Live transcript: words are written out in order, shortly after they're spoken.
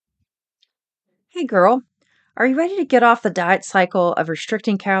Hey girl, are you ready to get off the diet cycle of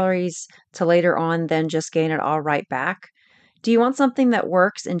restricting calories to later on then just gain it all right back? Do you want something that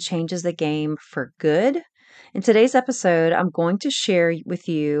works and changes the game for good? In today's episode, I'm going to share with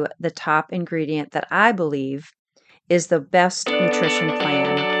you the top ingredient that I believe is the best nutrition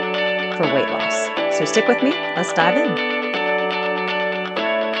plan for weight loss. So stick with me, let's dive in.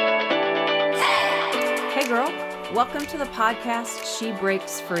 Hey girl, welcome to the podcast She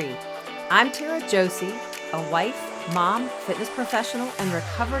Breaks Free. I'm Tara Josie, a wife, mom, fitness professional, and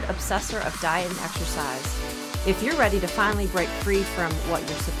recovered obsessor of diet and exercise. If you're ready to finally break free from what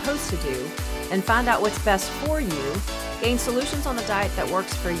you're supposed to do and find out what's best for you, gain solutions on the diet that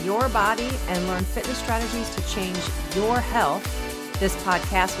works for your body, and learn fitness strategies to change your health, this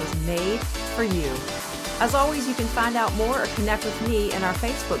podcast was made for you. As always, you can find out more or connect with me in our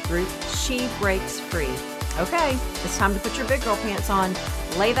Facebook group, She Breaks Free. Okay, it's time to put your big girl pants on,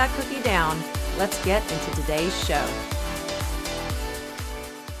 lay that cookie down. Let's get into today's show.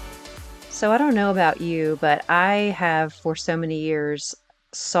 So I don't know about you, but I have for so many years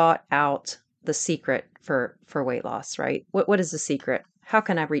sought out the secret for weight loss, right? What is the secret? How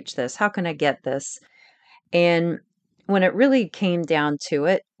can I reach this? How can I get this? And when it really came down to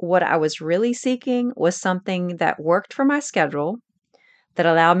it, what I was really seeking was something that worked for my schedule, that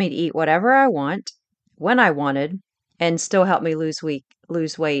allowed me to eat whatever I want, when I wanted, and still help me lose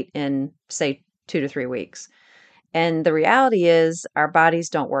weight in, say, 2 to 3 weeks. And the reality is, our bodies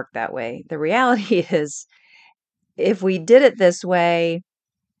don't work that way. The reality is, if we did it this way,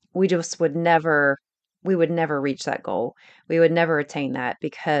 we just we would never reach that goal. We would never attain that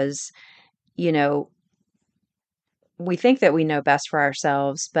because, you know, we think that we know best for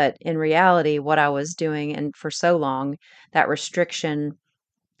ourselves, but in reality, what I was doing and for so long, that restriction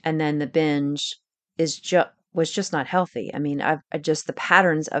and then the binge is just was just not healthy. I mean, I just the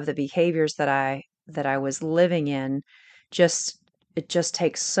patterns of the behaviors that I was living in just it just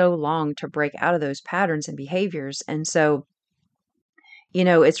takes so long to break out of those patterns and behaviors. And so,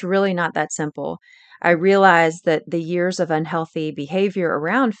 it's really not that simple. I realized that the years of unhealthy behavior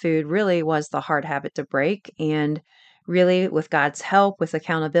around food really was the hard habit to break. And really, with God's help, with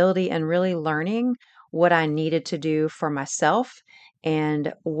accountability, and really learning what I needed to do for myself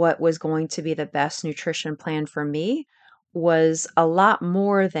and what was going to be the best nutrition plan for me was a lot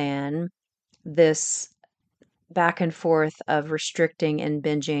more than this back and forth of restricting and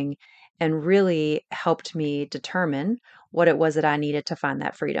binging, and really helped me determine what it was that I needed to find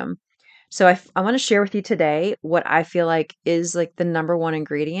that freedom. So I want to share with you today what I feel like is like the number one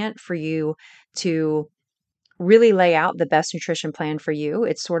ingredient for you to really lay out the best nutrition plan for you.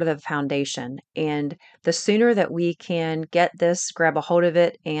 It's sort of the foundation. And the sooner that we can get this, grab a hold of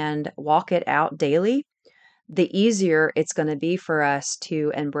it and walk it out daily, the easier it's going to be for us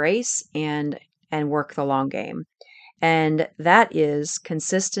to embrace and work the long game. And that is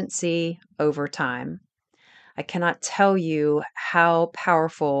consistency over time. I cannot tell you how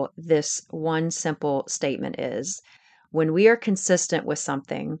powerful this one simple statement is. When we are consistent with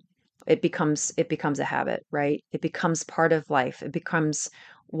something, it becomes a habit, right? It becomes part of life. It becomes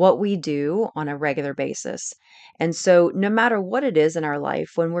what we do on a regular basis. And so no matter what it is in our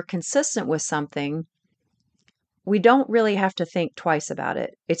life, when we're consistent with something, we don't really have to think twice about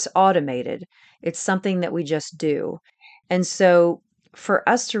it. It's automated. It's something that we just do. And so for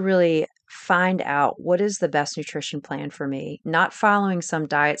us to really find out what is the best nutrition plan for me, not following some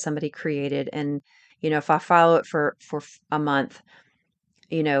diet somebody created and if I follow it for a month,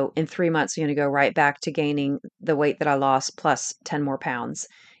 in 3 months I'm going to go right back to gaining the weight that I lost plus 10 more pounds.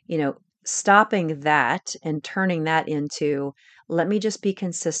 Stopping that and turning that into, let me just be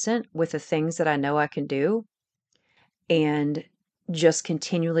consistent with the things that I know I can do and just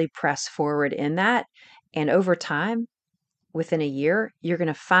continually press forward in that. And over time, within a year, you're going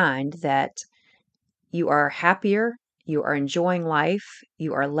to find that you are happier, you are enjoying life,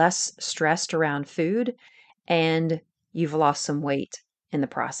 you are less stressed around food, and you've lost some weight in the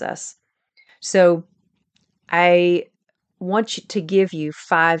process. So, I want to give you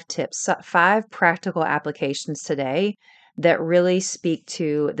 5 tips, 5 practical applications today that really speak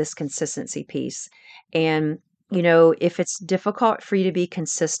to this consistency piece. And, if it's difficult for you to be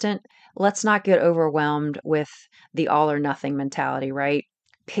consistent, let's not get overwhelmed with the all or nothing mentality, right?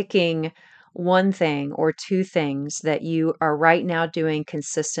 Picking one thing or two things that you are right now doing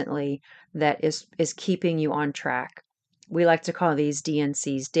consistently that is keeping you on track. We like to call these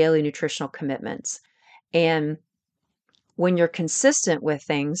DNCs, daily nutritional commitments. And when you're consistent with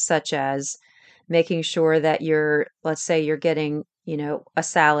things such as making sure that let's say you're getting, a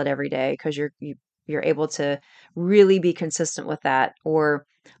salad every day because you're able to really be consistent with that, or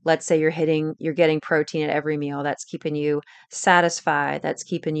Let's say you're getting protein at every meal. That's keeping you satisfied. That's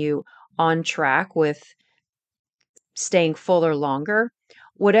keeping you on track with staying fuller longer.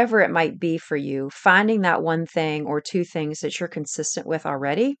 Whatever it might be for you, finding that one thing or two things that you're consistent with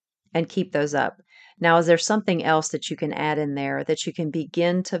already and keep those up. Now, is there something else that you can add in there that you can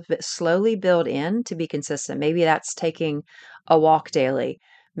begin to slowly build in to be consistent? Maybe that's taking a walk daily.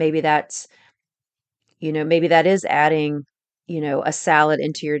 Maybe that's, maybe that is adding, a salad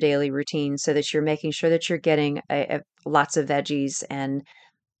into your daily routine so that you're making sure that you're getting lots of veggies and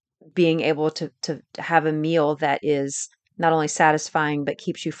being able to have a meal that is not only satisfying but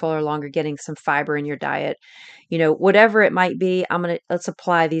keeps you fuller longer, getting some fiber in your diet. Whatever it might be, let's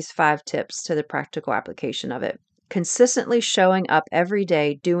apply these 5 tips to the practical application of it. Consistently showing up every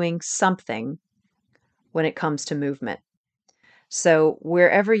day doing something when it comes to movement. So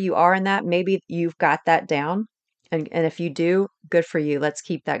wherever you are in that, maybe you've got that down. And if you do, good for you. Let's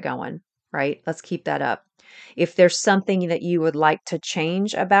keep that going, right? Let's keep that up. If there's something that you would like to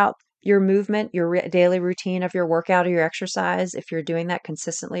change about your movement, your daily routine of your workout or your exercise, if you're doing that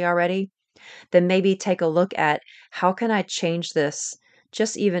consistently already, then maybe take a look at how can I change this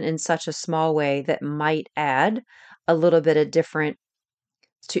just even in such a small way that might add a little bit of difference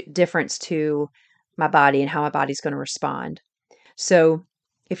to my body and how my body's going to respond. So,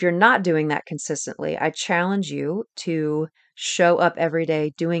 if you're not doing that consistently, I challenge you to show up every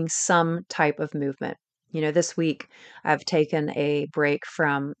day doing some type of movement. This week I've taken a break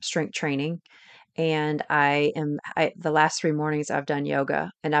from strength training and the last 3 mornings I've done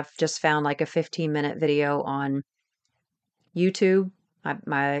yoga and I've just found like a 15-minute video on YouTube.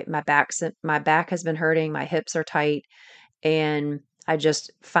 My back has been hurting, my hips are tight, and I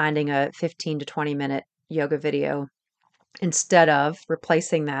just finding a 15 to 20-minute yoga video instead of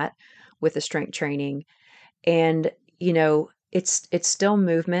replacing that with the strength training. And, it's still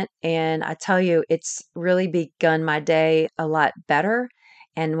movement. And I tell you, it's really begun my day a lot better.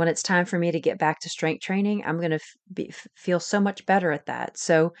 And when it's time for me to get back to strength training, I'm going to feel so much better at that.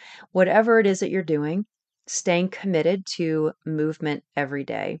 So, whatever it is that you're doing, staying committed to movement every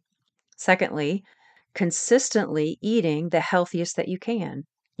day. Secondly, consistently eating the healthiest that you can.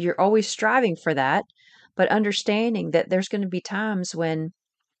 You're always striving for that, but understanding that there's going to be times when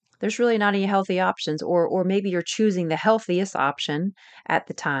there's really not any healthy options, or maybe you're choosing the healthiest option at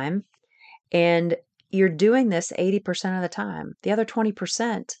the time and you're doing this 80% of the time. The other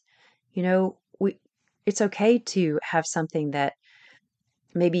 20%, we it's okay to have something that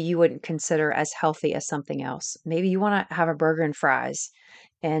maybe you wouldn't consider as healthy as something else. Maybe you want to have a burger and fries,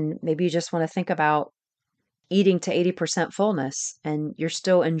 and maybe you just want to think about eating to 80% fullness and you're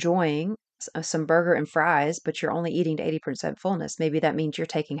still enjoying some burger and fries, but you're only eating to 80% fullness. Maybe that means you're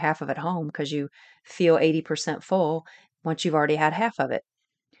taking half of it home because you feel 80% full once you've already had half of it.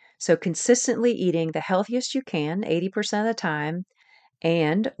 So, consistently eating the healthiest you can 80% of the time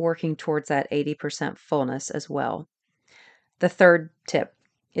and working towards that 80% fullness as well. The third tip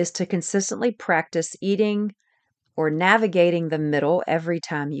is to consistently practice eating or navigating the middle every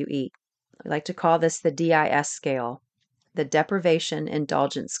time you eat. I like to call this the DIS scale, the deprivation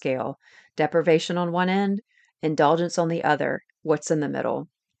indulgence scale. Deprivation on one end, indulgence on the other. What's in the middle?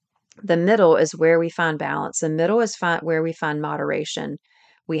 The middle is where we find balance. The middle is where we find moderation.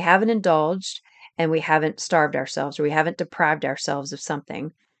 We haven't indulged and we haven't starved ourselves or we haven't deprived ourselves of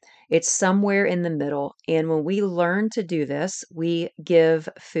something. It's somewhere in the middle. And when we learn to do this, we give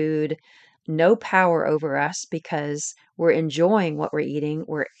food no power over us because we're enjoying what we're eating.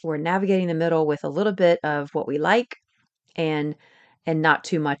 We're navigating the middle with a little bit of what we like and not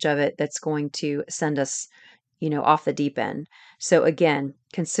too much of it that's going to send us, off the deep end. So again,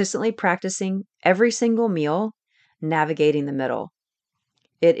 consistently practicing every single meal, navigating the middle.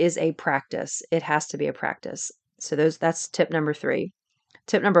 It is a practice. It has to be a practice. So that's tip number 3.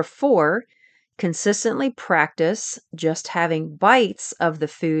 Tip number 4, consistently practice just having bites of the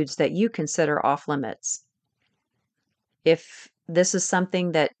foods that you consider off limits. If this is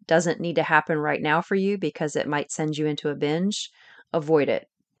something that doesn't need to happen right now for you because it might send you into a binge, avoid it.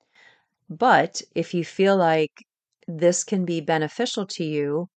 But if you feel like this can be beneficial to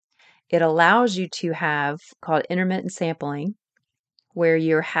you, it allows you to have called intermittent sampling, where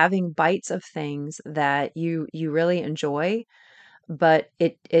you're having bites of things that you really enjoy, but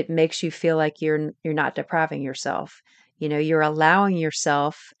it makes you feel like you're not depriving yourself. You're allowing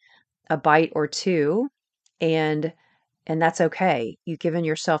yourself a bite or two, and that's okay. You've given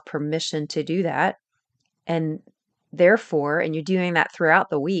yourself permission to do that. And and you're doing that throughout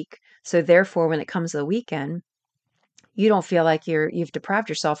the week. So therefore, when it comes to the weekend, you don't feel like you've deprived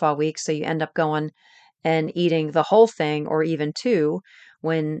yourself all week. So you end up going and eating the whole thing or even two,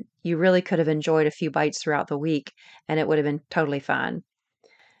 when you really could have enjoyed a few bites throughout the week and it would have been totally fine.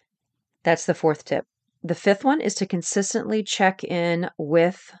 That's the fourth tip. The fifth one is to consistently check in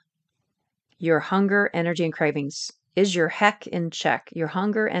with your hunger, energy, and cravings. Is your heck in check? Your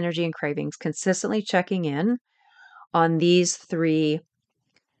hunger, energy, and cravings, consistently checking in on these three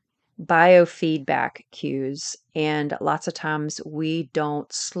biofeedback cues. And lots of times we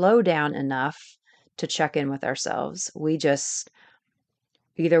don't slow down enough to check in with ourselves. We just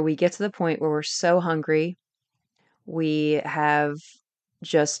either we get to the point where we're so hungry, we have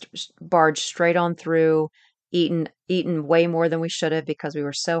just barged straight on through, eaten way more than we should have because we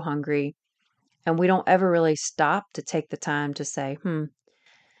were so hungry, and we don't ever really stop to take the time to say,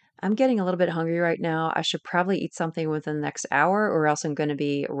 I'm getting a little bit hungry right now. I should probably eat something within the next hour, or else I'm going to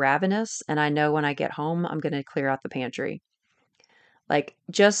be ravenous. And I know when I get home, I'm going to clear out the pantry. Like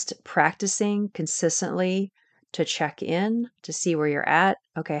just practicing consistently to check in to see where you're at.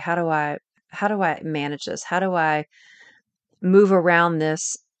 Okay, how do I manage this? How do I move around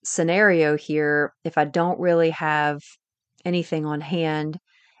this scenario here if I don't really have anything on hand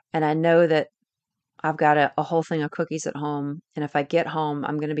and I know that I've got a whole thing of cookies at home. And if I get home,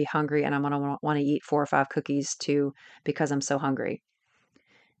 I'm going to be hungry and I'm going to want to eat 4 or 5 cookies too because I'm so hungry.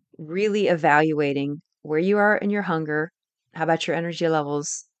 Really evaluating where you are in your hunger. How about your energy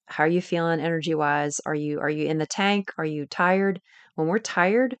levels? How are you feeling energy wise? Are you in the tank? Are you tired? When we're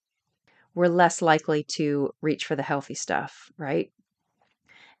tired, we're less likely to reach for the healthy stuff, right?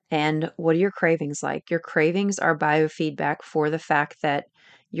 And what are your cravings like? Your cravings are biofeedback for the fact that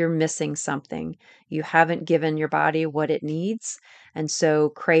you're missing something. You haven't given your body what it needs. And so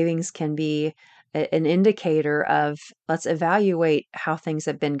cravings can be an indicator of let's evaluate how things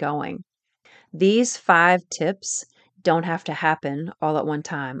have been going. These 5 tips don't have to happen all at one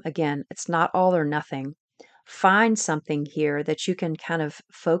time. Again, it's not all or nothing. Find something here that you can kind of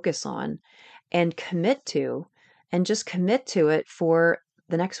focus on and commit to, and just commit to it for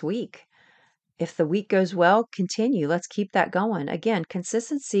the next week. If the week goes well, continue. Let's keep that going. Again,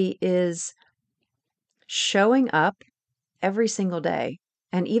 consistency is showing up every single day.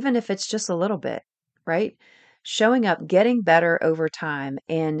 And even if it's just a little bit, right? Showing up, getting better over time.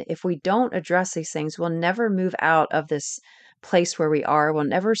 And if we don't address these things, we'll never move out of this place where we are. We'll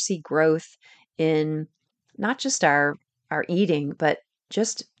never see growth in not just our eating, but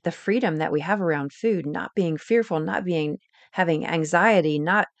just the freedom that we have around food, not being fearful, not being having anxiety,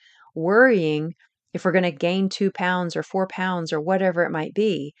 not worrying if we're going to gain 2 pounds or 4 pounds or whatever it might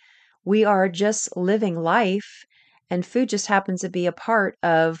be. We are just living life and food just happens to be a part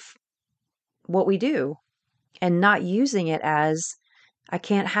of what we do and not using it as, I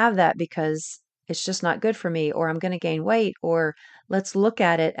can't have that because it's just not good for me, or I'm going to gain weight, or let's look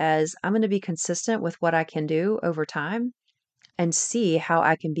at it as I'm going to be consistent with what I can do over time and see how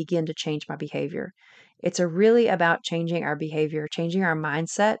I can begin to change my behavior. It's a really about changing our behavior, changing our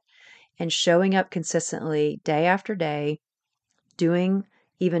mindset, and showing up consistently day after day, doing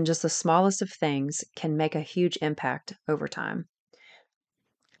even just the smallest of things can make a huge impact over time.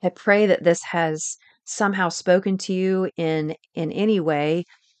 I pray that this has somehow spoken to you in any way.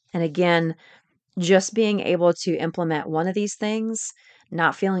 And again, just being able to implement one of these things,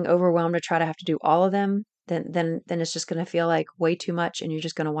 not feeling overwhelmed to try to have to do all of them, then it's just going to feel like way too much and you're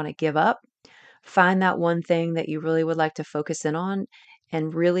just going to want to give up. Find that one thing that you really would like to focus in on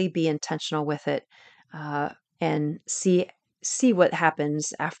and really be intentional with it, uh, and see what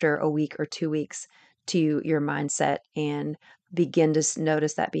happens after a week or 2 weeks to your mindset and begin to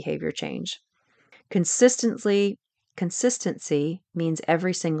notice that behavior change. Consistently, consistency means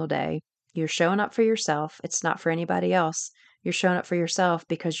every single day. You're showing up for yourself. It's not for anybody else. You're showing up for yourself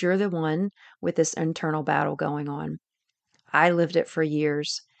because you're the one with this internal battle going on. I lived it for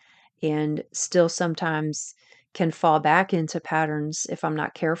years and still sometimes can fall back into patterns if I'm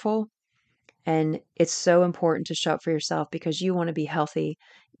not careful. And it's so important to show up for yourself because you want to be healthy,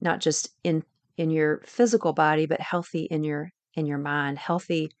 not just in your physical body, but healthy in your mind,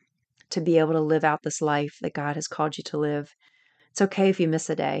 healthy to be able to live out this life that God has called you to live. It's okay if you miss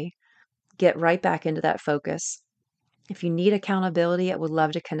a day. Get right back into that focus. If you need accountability, I would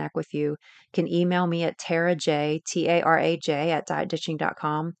love to connect with you. You can email me at TaraJ at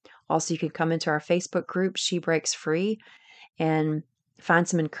dietditching.com. Also, you can come into our Facebook group, She Breaks Free, and find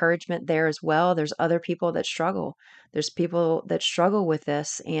some encouragement there as well. There's other people that struggle. There's people that struggle with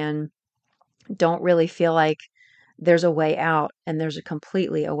this and don't really feel like there's a way out, and there's a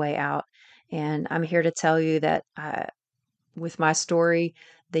completely a way out. And I'm here to tell you that with my story,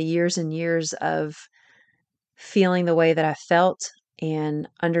 the years and years of feeling the way that I felt and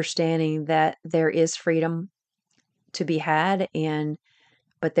understanding that there is freedom to be had and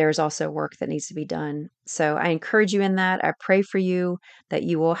but there's also work that needs to be done. So I encourage you in that. I pray for you that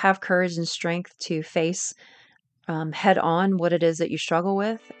you will have courage and strength to face head on what it is that you struggle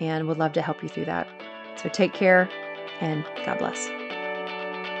with, and would love to help you through that. So take care, and God bless.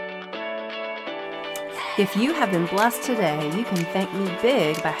 If you have been blessed today, you can thank me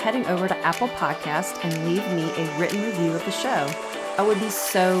big by heading over to Apple Podcast and leave me a written review of the show. I would be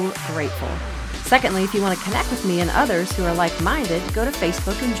so grateful. Secondly, if you want to connect with me and others who are like-minded, go to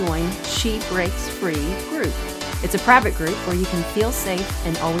Facebook and join She Breaks Free group. It's a private group where you can feel safe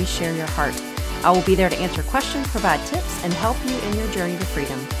and always share your heart. I will be there to answer questions, provide tips, and help you in your journey to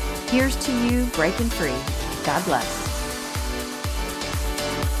freedom. Here's to you breaking free. God bless.